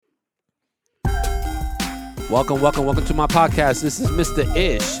Welcome to my podcast. This is Mr.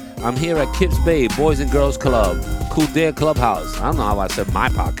 Ish. I'm here at Kips Bay Boys and Girls Club, Cool Dare Clubhouse. I don't know how I said my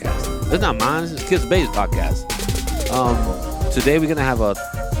podcast. It's not mine. It's Kips Bay's podcast. Today we're gonna have a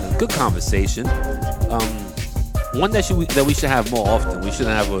good conversation. One that we should have more often. We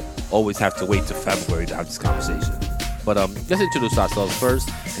shouldn't always have to wait till February to have this conversation. But let's introduce ourselves first,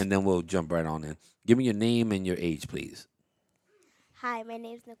 and then we'll jump right on in. Give me your name and your age, please. Hi, my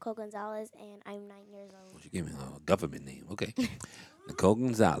name is Nicole Gonzalez, and I'm 9 years old. You gave me a government name. Okay. Nicole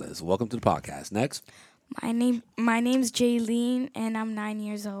Gonzalez. Welcome to the podcast. Next. My name's Jaylene, and I'm 9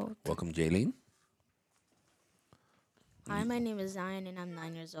 years old. Welcome, Jaylene. Hi, my name is Zion, and I'm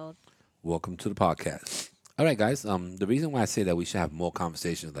 9 years old. Welcome to the podcast. All right, guys. The reason why I say that we should have more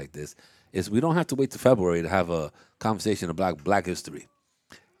conversations like this is we don't have to wait till February to have a conversation of Black history.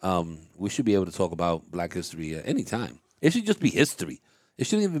 We should be able to talk about Black history at any time. It should just be history. It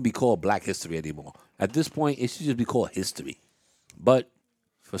shouldn't even be called Black history anymore. At this point, it should just be called history. But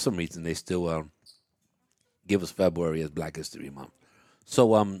for some reason, they still give us February as Black History Month.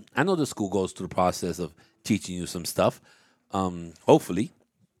 So I know the school goes through the process of teaching you some stuff. Hopefully,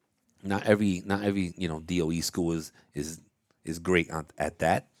 not every DOE school is great at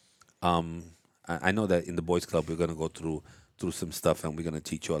that. I know that in the Boys Club we're gonna go through some stuff, and we're gonna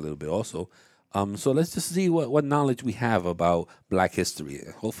teach you a little bit also. So let's just see what knowledge we have about Black history.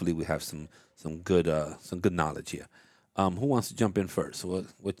 Hopefully, we have some good knowledge here. Who wants to jump in first?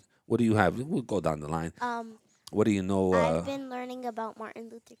 What do you have? We'll go down the line. What do you know? I've been learning about Martin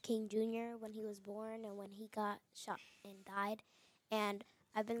Luther King Jr. when he was born and when he got shot and died, and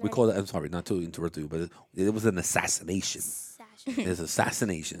I've been. We call it. I'm sorry, not to interrupt you, but it was an assassination. It's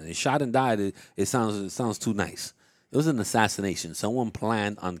assassination. He shot and died. It sounds too nice. It was an assassination. Someone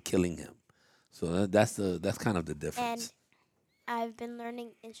planned on killing him. So that's kind of the difference. And I've been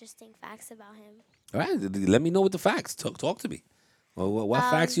learning interesting facts about him. All right, let me know what the facts. Talk to me. Well, what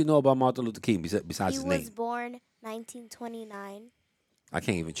facts you know about Martin Luther King besides his name? He was born 1929. I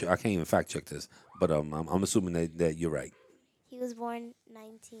can't even fact check this, but I'm assuming that you're right. He was born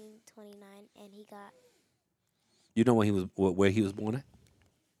 1929, and he got. You know where he was born at?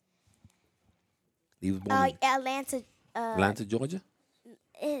 He was born in Atlanta. Atlanta, Georgia.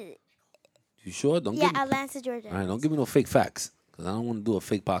 You sure? Atlanta, Georgia. All right, don't give me no fake facts, because I don't want to do a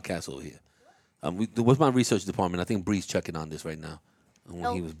fake podcast over here. What's my research department? I think Bree's checking on this right now, on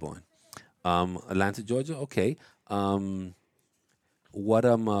when he was born. Atlanta, Georgia. Okay. What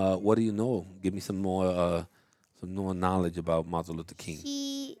do you know? Give me some more knowledge about Martin Luther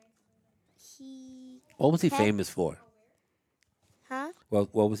King. What was he famous for? Huh? Well,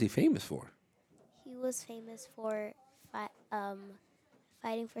 what was he famous for? He was famous for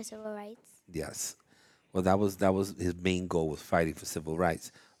fighting for civil rights. Yes. Well, that was his main goal, was fighting for civil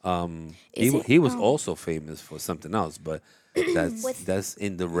rights. He was also famous for something else, but that's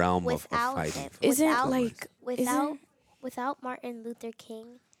in the realm of fighting. Without Martin Luther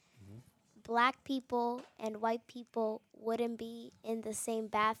King, Black people and white people wouldn't be in the same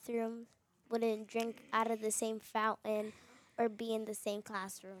bathroom, wouldn't drink out of the same fountain, or be in the same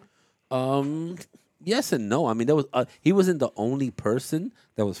classroom. Yes and no. I mean, he wasn't the only person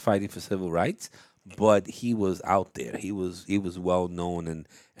that was fighting for civil rights, but he was out there. He was well known,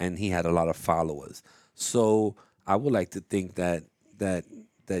 and he had a lot of followers. So I would like to think that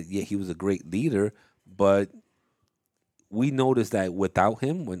yeah, he was a great leader, but we noticed that without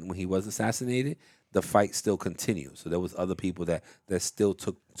him, when he was assassinated, the fight still continued. So there was other people that still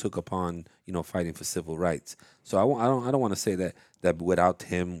took upon fighting for civil rights. So I don't want to say that without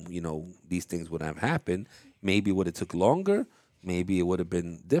him these things would have happened. Maybe it would have took longer. Maybe it would have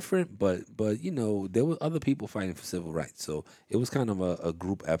been different. But there were other people fighting for civil rights. So it was kind of a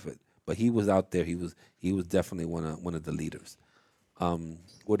group effort. But he was out there. He was definitely one of the leaders.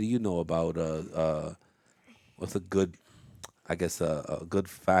 What do you know about what's a good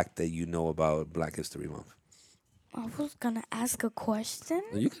fact that you know about Black History Month? I was gonna ask a question.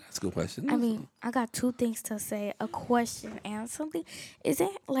 You can ask a question. I mean, I got two things to say: a question and something.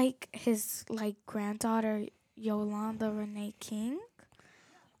 Isn't his granddaughter Yolanda Renee King?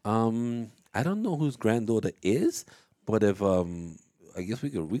 I don't know whose granddaughter is, but if I guess we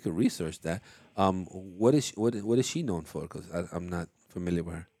could research that. What is she known for? Because I'm not familiar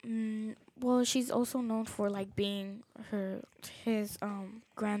with her. Well, she's also known for being his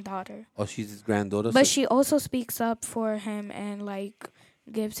granddaughter. Oh, she's his granddaughter. But she also speaks up for him and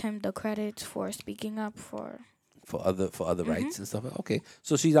gives him the credit for speaking up for other rights and stuff. Okay,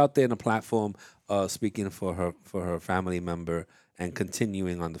 so she's out there in a platform, speaking for her family member and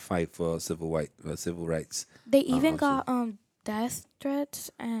continuing on the fight for civil rights. They even got death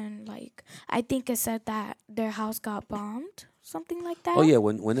threats, and like I think it said that their house got bombed, something like Oh that. yeah,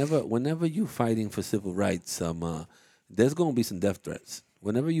 whenever you fighting for civil rights, there's gonna be some death threats.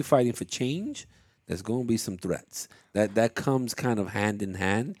 Whenever you're fighting for change, there's gonna be some threats. That comes kind of hand in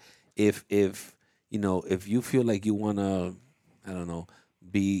hand. If if you feel like you wanna, I don't know,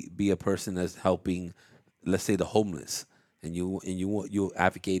 be a person that's helping, let's say the homeless, you're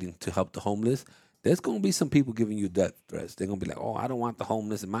advocating to help the homeless. There's gonna be some people giving you death threats. They're gonna be like, "Oh, I don't want the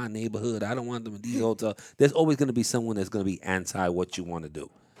homeless in my neighborhood. I don't want them in these hotels." There's always gonna be someone that's gonna be anti what you want to do.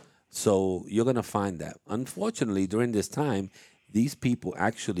 So you're gonna find that. Unfortunately, during this time, these people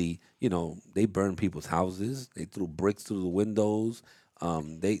actually, they burned people's houses. They threw bricks through the windows.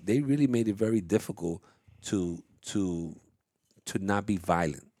 They really made it very difficult to to to not be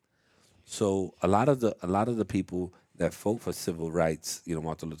violent. So a lot of the people that fought for civil rights,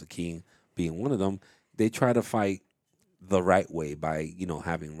 Martin Luther King being one of them, they try to fight the right way by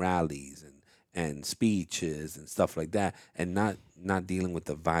having rallies and speeches and stuff like that, and not dealing with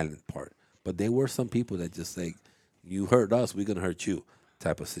the violent part. But there were some people that just like, you hurt us, we're gonna hurt you,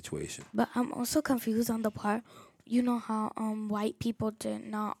 type of situation. But I'm also confused on the part. You know how white people did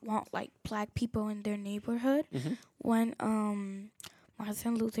not want like black people in their neighborhood when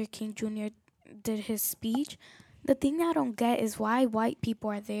Martin Luther King Jr. did his speech. The thing I don't get is why white people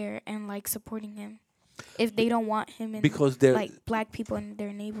are there and like supporting him if they don't want him in Because they're, like black people in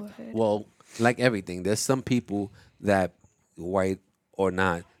their neighborhood. well, like everything, there's some people that, white or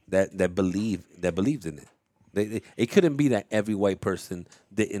not, that believes in it. It couldn't be that every white person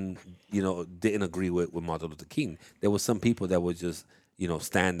didn't agree with Martin Luther King. There was some people that were just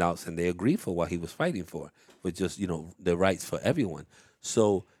standouts, and they agreed for what he was fighting for, with just the rights for everyone.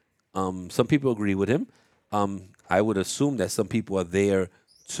 So some people agree with him. I would assume that some people are there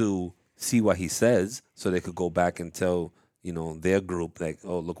to see what he says, so they could go back and tell their group, like,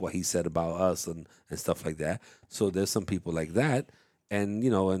 oh, look what he said about us, and stuff like that. So there's some people like that,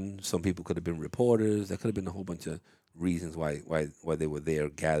 and some people could have been reporters. There could have been a whole bunch of reasons why they were there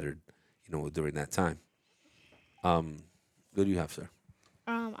gathered, during that time. What do you have, sir?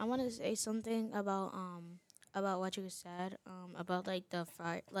 I want to say something about what you said about like the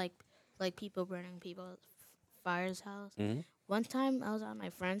fire, like people burning people's fire's house. Mm-hmm. One time I was at my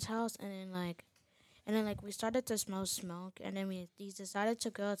friend's house, and then we started to smell smoke, and then we decided to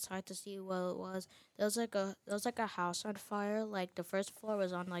go outside to see what it was. There was like a house on fire. Like the first floor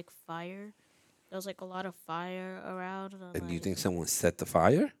was on like fire. There was like a lot of fire around. And do you Like think someone set the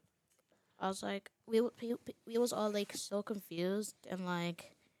fire? I was like, we was all like so confused, and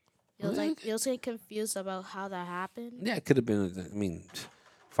like Well, we was like confused about how that happened. Yeah, it could have been. I mean,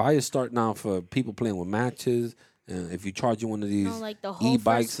 fires start now for people playing with matches. If you charge one of these No, like the whole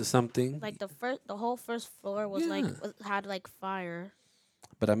e-bikes or first, something. like the whole first floor was Yeah. had like fire.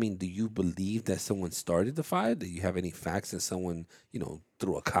 But I mean, do you believe that someone started the fire? Do you have any facts that someone,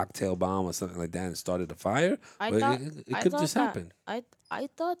 threw a cocktail bomb or something like that and started the fire? I Or thought it I could thought just that happen. I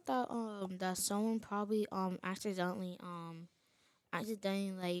thought that someone probably accidentally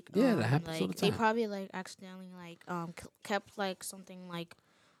Yeah, that happens all the like they time. probably like accidentally like kept like something like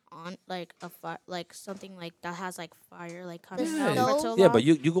on like a fire, like something like that has like fire like coming out Yeah, for stove? so yeah, long, but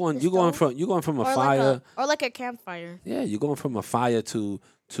you going from a fire. or like a campfire. Yeah, you're going from a fire to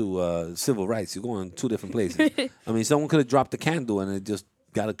civil rights. You're going two different places. I mean, someone could have dropped a candle and it just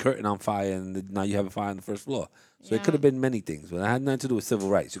got a curtain on fire, and now you have a fire on the first floor. So it could Yeah. have been many things, but it had nothing to do with civil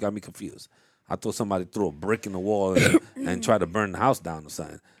rights. You got me confused. I thought somebody threw a brick in the wall and tried to burn the house down or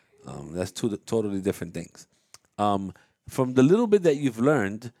something. That's two totally different things. From the little bit that you've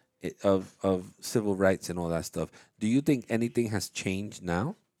learned of civil rights and all that stuff, do you think anything has changed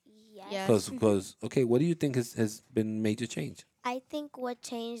now? Yes. Because okay, what do you think has been major change? I think what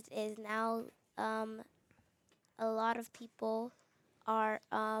changed is now a lot of people are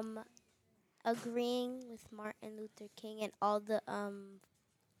agreeing with Martin Luther King and all the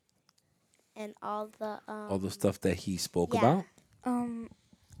All the stuff that he spoke yeah. about, Um,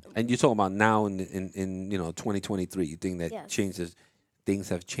 and you're talking about now in 2023. You think that Yes. changes, things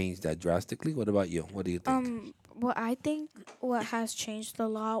have changed that drastically? What about you? What do you think? what I think what has changed a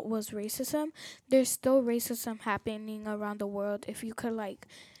lot was racism. There's still racism happening around the world. If you could like,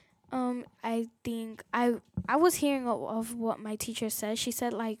 I think I was hearing of what my teacher said. She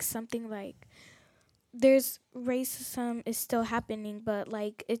said like something like, there's racism is still happening, but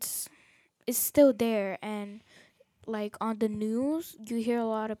like it's still there, and like on the news you hear a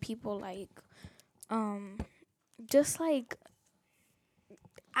lot of people like, um, just like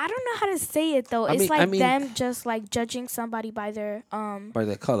I don't know how to say it though. I It's mean- like I mean- them just like judging somebody by their by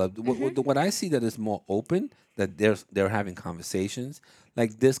their color. What I see that is more open, that they're having conversations.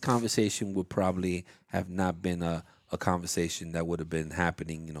 Like this conversation would probably have not been a conversation that would have been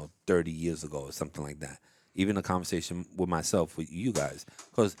happening, 30 years ago or something like that. Even a conversation with myself, with you guys,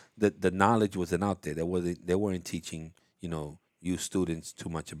 because the knowledge wasn't out there. They weren't teaching, you students too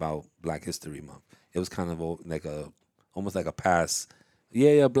much about Black History Month. It was kind of almost like a pass.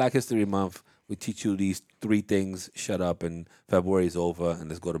 Yeah, Black History Month. We teach you these three things. Shut up, and February is over, and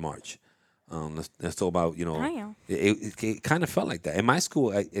let's go to March. Let's talk about Damn. it kind of felt like that in my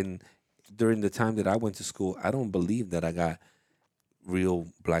school. During the time that I went to school, I don't believe that I got real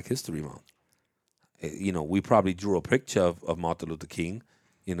Black History Month. We probably drew a picture of Martin Luther King,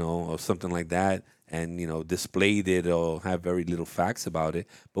 or something like that, and displayed it or have very little facts about it.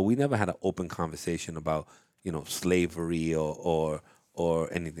 But we never had an open conversation about slavery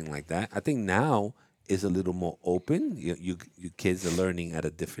or anything like that. I think now is a little more open. You kids are learning at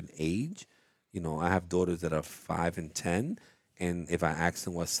a different age. I have daughters that are 5 and 10, and if I ask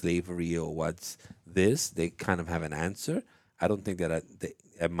them what's slavery or what's this, they kind of have an answer. I don't think that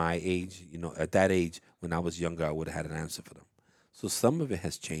at my age, at that age when I was younger, I would have had an answer for them. So some of it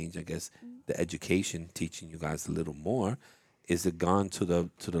has changed. I guess the education teaching you guys a little more. Is it gone to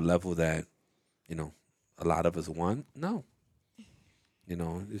the level that a lot of us want? No.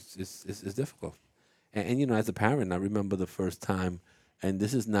 It's difficult. And as a parent, I remember the first time, and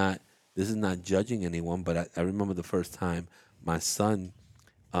this is not judging anyone, but I remember the first time my son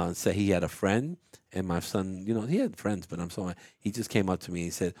said he had a friend, and my son, he had friends, but he just came up to me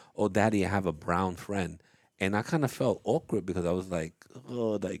and said, "Oh, Daddy, I have a brown friend," and I kind of felt awkward because I was like,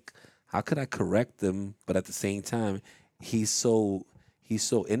 "Oh, like how could I correct him?" But at the same time, he's so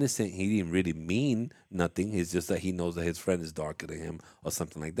innocent. He didn't really mean nothing. It's just that he knows that his friend is darker than him or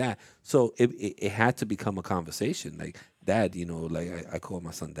something like that. So it had to become a conversation. Like, Dad, like I call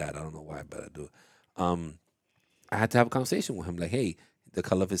my son Dad. I don't know why, but I do. I had to have a conversation with him. Like, hey, the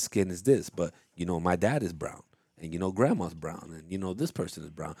color of his skin is this, but my dad is brown, and grandma's brown, and this person is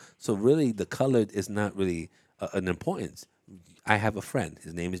brown. So really, the color is not really an importance. I have a friend.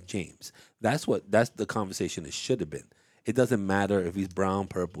 His name is James. That's the conversation it should have been. It doesn't matter if he's brown,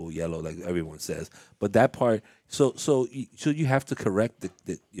 purple, yellow, like everyone says. But that part, so you have to correct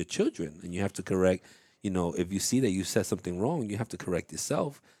your children, and you have to correct, if you see that you said something wrong, you have to correct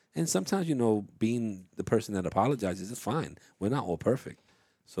yourself. And sometimes, being the person that apologizes is fine. We're not all perfect,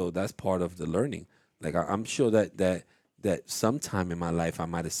 so that's part of the learning. Like I'm sure that sometime in my life I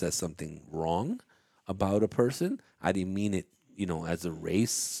might have said something wrong about a person. I didn't mean it, as a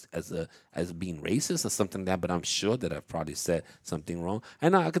race, as being racist or something like that. But I'm sure that I've probably said something wrong.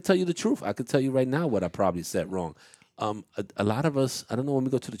 And I could tell you the truth. I could tell you right now what I probably said wrong. A lot of us, I don't know, when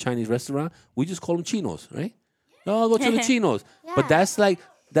we go to the Chinese restaurant, we just call them chinos, right? No, go to the chinos. But that's like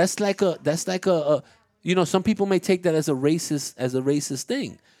a some people may take that as a racist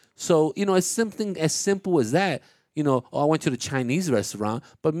thing. So, it's something as simple as that. Oh, I went to the Chinese restaurant,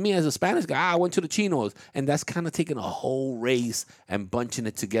 but me as a Spanish guy, I went to the chinos. And that's kind of taking a whole race and bunching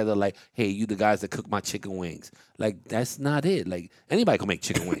it together like, hey, you the guys that cook my chicken wings. Like, that's not it. Like, anybody can make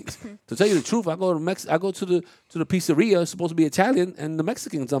chicken wings. To tell you the truth, I go to the pizzeria, it's supposed to be Italian, and the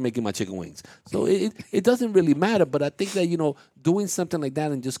Mexicans are making my chicken wings. So it doesn't really matter. But I think that, doing something like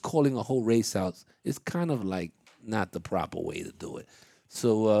that and just calling a whole race out is kind of like not the proper way to do it.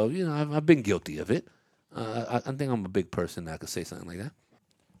 So, I've been guilty of it. I think I'm a big person that could say something like that.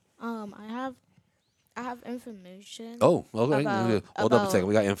 I have information. Oh, okay. Hold up a second.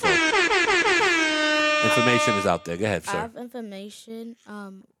 We got info. Information is out there. Go ahead, I sir. have information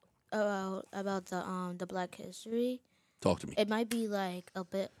about the Black history. Talk to me. It might be like a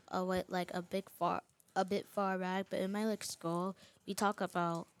bit away, like a bit far back, but in my school we talk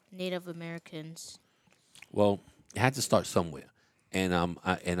about Native Americans. Well, it had to start somewhere. And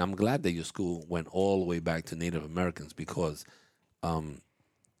I'm glad that your school went all the way back to Native Americans because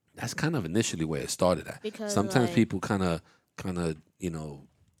that's kind of initially where it started at. Because sometimes like, people kind of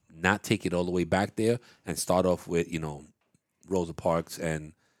not take it all the way back there and start off with Rosa Parks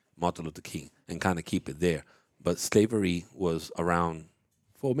and Martin Luther King and kind of keep it there. But slavery was around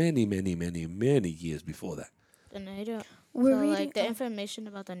for many, many, many, many years before that. the Native. We're So reading. like the information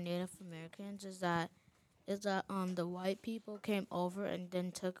about the Native Americans is that the white people came over and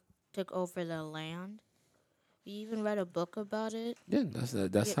then took over the land. We even read a book about it. Yeah,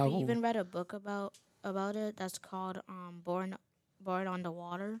 that's how. We even read a book about it that's called Born on the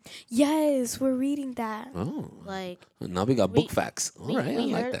Water. Yes, we're reading that. Oh, Like now we got we- book facts. All we, right, we I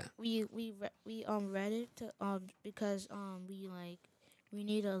like heard, that. we read it to, because we we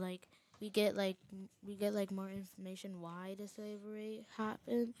need to like we get like more information why the slavery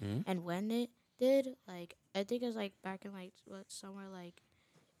happened Mhm. and when it did. Like I think it's like back in like what somewhere like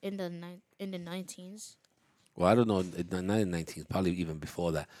in the 19s. Well, I don't know, not in 19th, probably even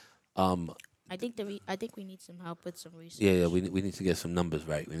before that. Um, I think we need some help with some research. yeah, we need to get some numbers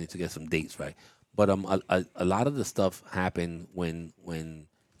right. We need to get some dates right. But a lot of the stuff happened when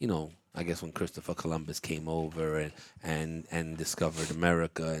I guess when Christopher Columbus came over and discovered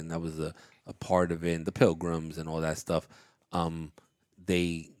America, and that was a part of it. And the Pilgrims and all that stuff. Um,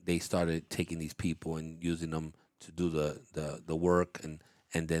 they started taking these people and using them to do the work,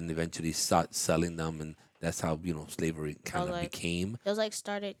 and then eventually start selling them, and that's how slavery kind of like, became. It was like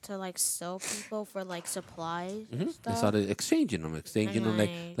started to like sell people for like supplies and They stuff. started exchanging And,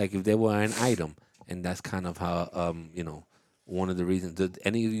 them like if they were an item, and that's kind of how one of the reasons. Did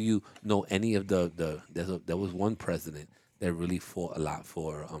any of you know any of there was one president that really fought a lot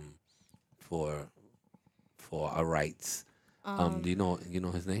for for our rights. Do you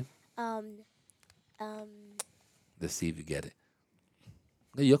know his name? Um, um, Let's see if you get it.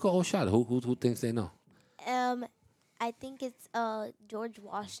 Hey, Yoko Oshada. Who thinks they know? I think it's George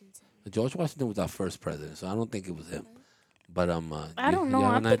Washington. George Washington was our first president, so I don't think it was him. But I don't know. you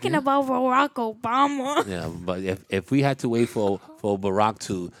have I'm an thinking idea? about Barack Obama. Yeah, but if we had to wait for Barack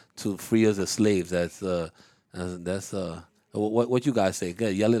to free us as slaves, that's what you guys say?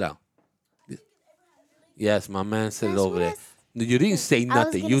 Good, yell it out. Yes, my man said it That's over what there. No, you didn't say I was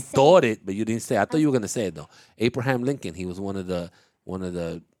nothing. gonna You say thought it. it, but you didn't say it. I thought you were gonna say it though. Abraham Lincoln. He was one of the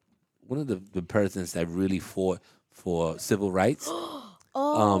the presidents that really fought for civil rights.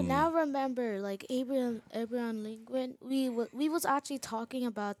 Oh, Um, now I remember like Abraham Lincoln. We was actually talking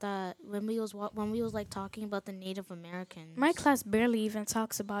about that when when we was like talking about the Native Americans. My class barely even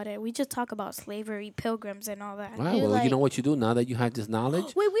talks about it. We just talk about slavery, pilgrims, and all that. Right. You're Well, you know like- what you do now that you have this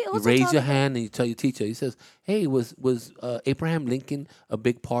knowledge. Wait, we You also raise talk your about- hand and you tell your teacher. He says, "Hey, was Abraham Lincoln a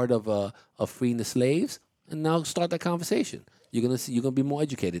big part of freeing the slaves?" And now start that conversation. You're gonna be more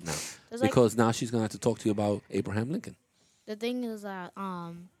educated now There's, like- because now she's gonna have to talk to you about Abraham Lincoln. The thing is that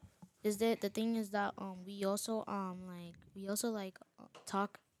we also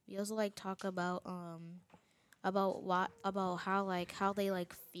talk about how they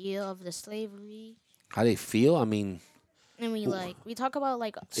like feel of the slavery. How they feel? I mean, And we talk about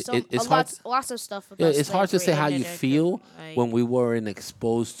like it's hard lots of stuff about yeah, it's hard to say slavery how and you then, feel like- when we weren't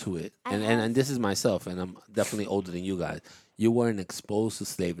exposed to it. I And this is myself, and I'm definitely older than you guys. You weren't exposed to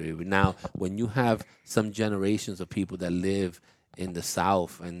slavery. But now, when you have some generations of people that live in the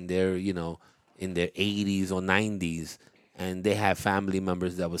South and they're, in their 80s or 90s, and they have family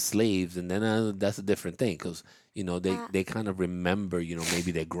members that were slaves, and then that's a different thing because, they kind of remember,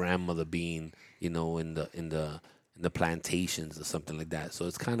 maybe their grandmother being, in the plantations or something like that. So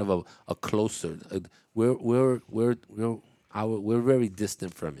it's kind of a closer. We're very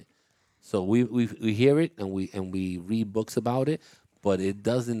distant from it. So we hear it and we read books about it, but it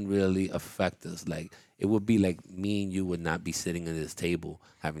doesn't really affect us. Like it would be like me and you would not be sitting at this table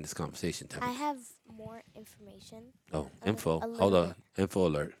having this conversation. I have more information. Oh, a info. little Hold on. bit. Info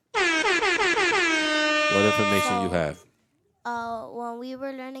alert. What information you So- have? When we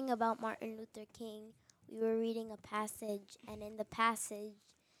were learning about Martin Luther King, we were reading a passage, and in the passage,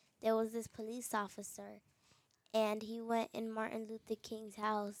 there was this police officer, and he went in Martin Luther King's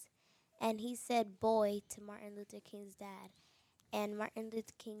house, and he said "boy" to Martin Luther King's dad, and Martin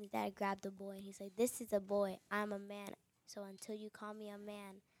Luther King's dad grabbed the boy, and he said, "This is a boy. I'm a man. So until you call me a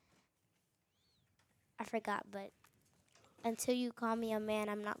man," I forgot, but until you call me a man,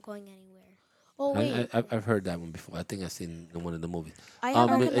 I'm not going anywhere. Oh wait, I've heard that one before. I think I've seen in one of the movies. I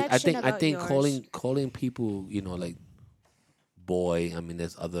have a I connection think I about think yours. calling people, like boy. I mean,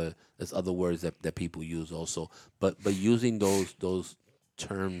 there's other words that people use also, but using those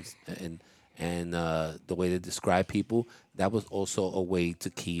terms and the way they describe people, that was also a way to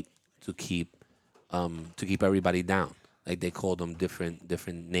keep everybody down. Like they called them different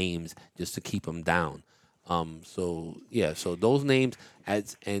names just to keep them down. So yeah, so those names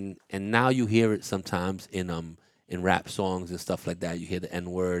and now you hear it sometimes in rap songs and stuff like that. You hear the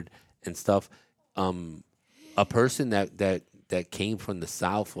N word and stuff. A person that came from the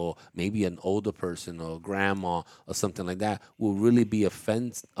South, or maybe an older person or grandma or something like that, will really be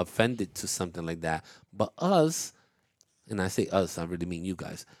offended to something like that. But us, and I say us, I really mean you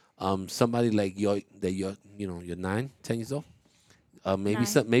guys. Somebody like you're 9, 10 years old. Maybe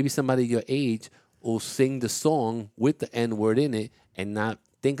Nine. maybe somebody your age will sing the song with the N word in it and not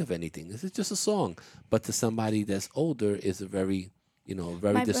think of anything. This is just a song. But to somebody that's older, is a very very My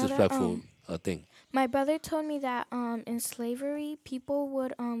brother, disrespectful a thing. My brother told me that in slavery, people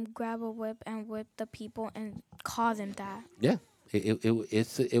would grab a whip and whip the people and call them that. Yeah, it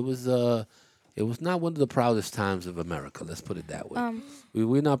was not one of the proudest times of America. Let's put it that way.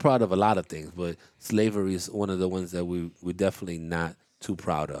 We're not proud of a lot of things, but slavery is one of the ones that we're definitely not too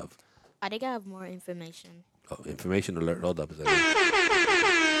proud of. I think I have more information. Oh, information alert! Hold up a second. All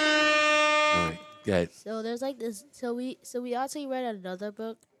right, go ahead. So there's like this. So we actually read another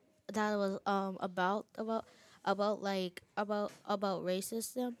book that was about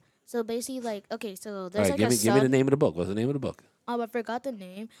racism. So basically, like, okay, so All there's right, like give me the name of the book. What's the name of the book? I forgot the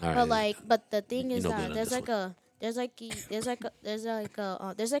name. All But right. but the thing You is know good that on there's this like a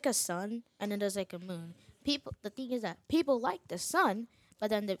there's like a sun, and then there's like a moon. The thing is that people like the sun, but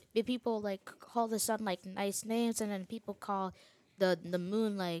then the people like call the sun like nice names, and then people call the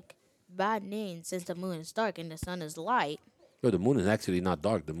moon like bad names, since the moon is dark and the sun is light. No, the moon is actually not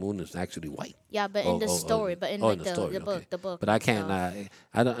dark. The moon is actually white. Yeah, but in the story, but in oh, like in the story, the book, okay. the book. But I and can't.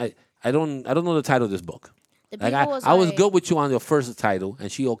 stuff. I don't know the title of this book. The Like people was I was like- good with you on your first title,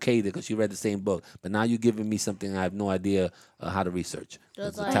 and she okayed it because she read the same book. But now you're giving me something I have no idea how to research. It was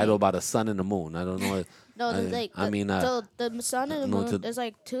It's a like- title about a sun and the moon. I don't know. No, there's like I mean, so the sun and the no, moon. to- There's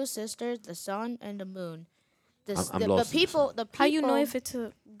like two sisters, the sun and the moon. I'm The lost in this people, the people. How you know if it's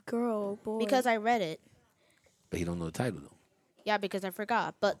a girl or boy? Because I read it. But he don't know the title though. Yeah, because I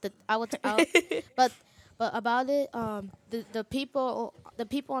forgot. But but about it, the people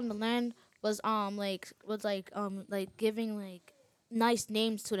on the land was like giving like nice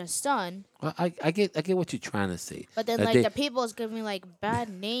names to the sun, Well, I get what you're trying to say. but then That like they- the people is giving like bad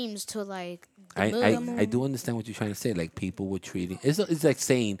names to like the I moon. do understand what you're trying to say. Like people were treating it's like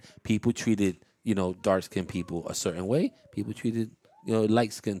saying people treated dark skinned people a certain way. People treated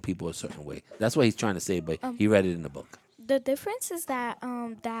light skinned people a certain way. That's what he's trying to say. But he read it in the book. the difference is that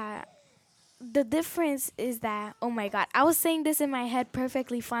oh my god, I was saying this in my head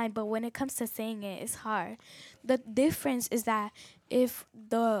perfectly fine, but when it comes to saying it, it's hard. The difference is that if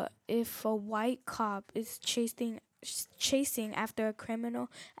a white cop is chasing after a criminal,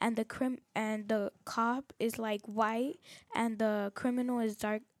 and the cop is like white and the criminal is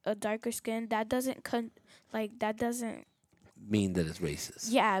darker skin, that doesn't Mean that it's racist.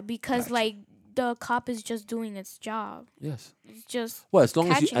 yeah, because Gotcha. like the cop is just doing its job. Yes. It's just Well, as long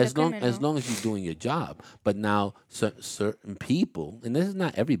as catching the as criminal. long as you're doing your job. But now certain people, and this is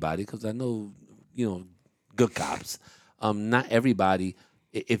not everybody, because I know good cops. Not everybody.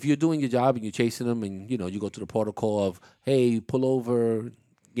 If you're doing your job and you're chasing them, and you go through the protocol of, hey, pull over,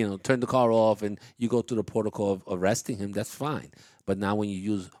 turn the car off, and you go through the protocol of arresting him, that's fine. But now when you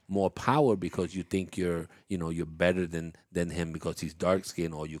use more power because you think you're better than him because he's dark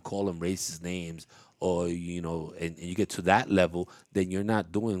skinned, or you call him racist names, or and you get to that level, then you're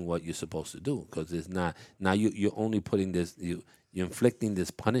not doing what you're supposed to do, because it's not. Now you're only putting this, you're inflicting this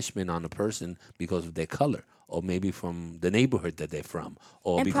punishment on a person because of their color, or maybe from the neighborhood that they're from,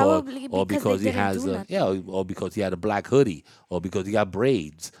 or And because probably because they he didn't has do nothing. or because he had a black hoodie, or because he got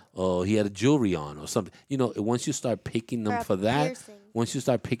braids, or he had a jewelry on, or something. Once you start picking them Or a for that, piercing. once you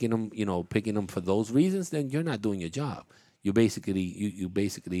start picking them for those reasons, then you're not doing your job. You basically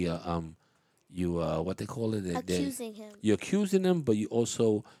what they call it? Accusing him. You're accusing them, but you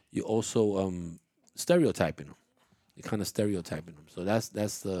also stereotyping them. You're kind of stereotyping them. So that's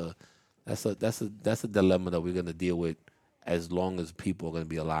a dilemma that we're gonna deal with as long as people are gonna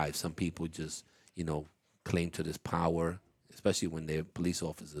be alive. Some people just claim to this power, especially when they're police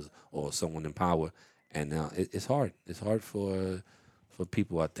officers or someone in power, and it's hard. It's hard for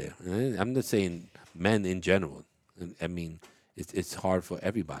people out there. And I'm not saying men in general. I mean, it's hard for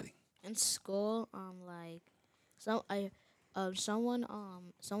everybody. In school, like, someone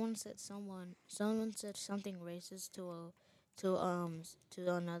said something racist to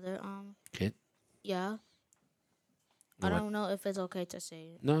another Kid? yeah. I What? don't know if it's okay to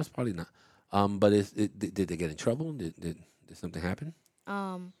say it. No, it's probably not. But did they get in trouble? Did something happen?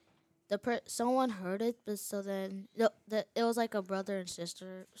 Someone heard it, but so then it was like a brother and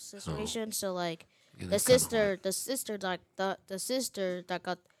sister situation. So like Yeah, the that's kinda sister, hard. the sister that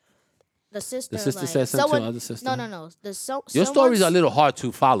got the sister. The sister like, said something to someone, the other sister? No. Your stories are a little hard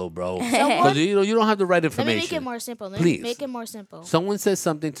to follow, bro. Someone- Because you don't have the right Let me information. make it more simple. Please. Make it more simple. Someone said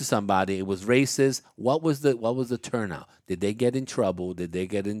something to somebody. It was racist. What was the turnout? Did they get in trouble? Did they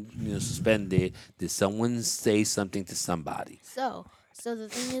get suspended? Did someone say something to somebody? So the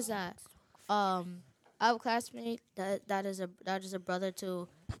thing is that our classmate that is a brother to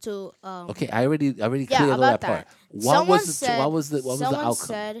Okay, I already yeah, cleared all about that part. that. What Someone was the said, what was the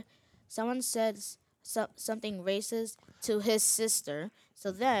outcome? Someone said something racist to his sister.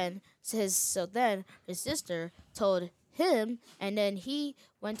 his sister told him, and then he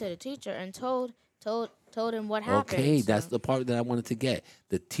went to the teacher and told him what happened. Okay, that's the part that I wanted to get.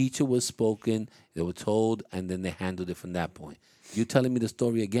 The teacher was spoken, they were told, and then they handled it from that point. You telling me the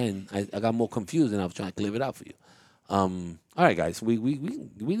story again, I got more confused, and I was trying to clear it out for you. All right, guys, we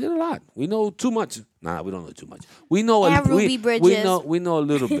did a lot. We know too much. Nah, we don't know too much. We know And Ruby Bridges. We know a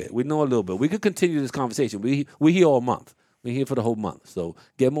little bit. We know a little bit. We could continue this conversation. We here all month. We're here for the whole month. So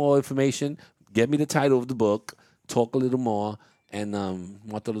get more information. Get me the title of the book. Talk a little more. And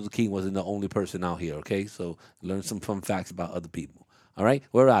Martin Luther King wasn't the only person out here. Okay, so learn some fun facts about other people. All right,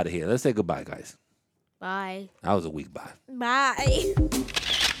 we're out of here. Let's say goodbye, guys. Bye. That was a weak bye. Bye.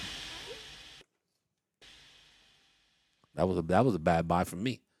 That was a bad bye from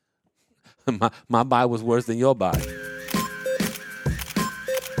me. my bye was worse than your bye.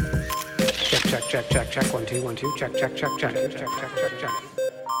 Check. 1 2 1 2. Check.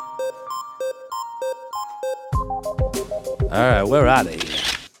 All right, we're out of here.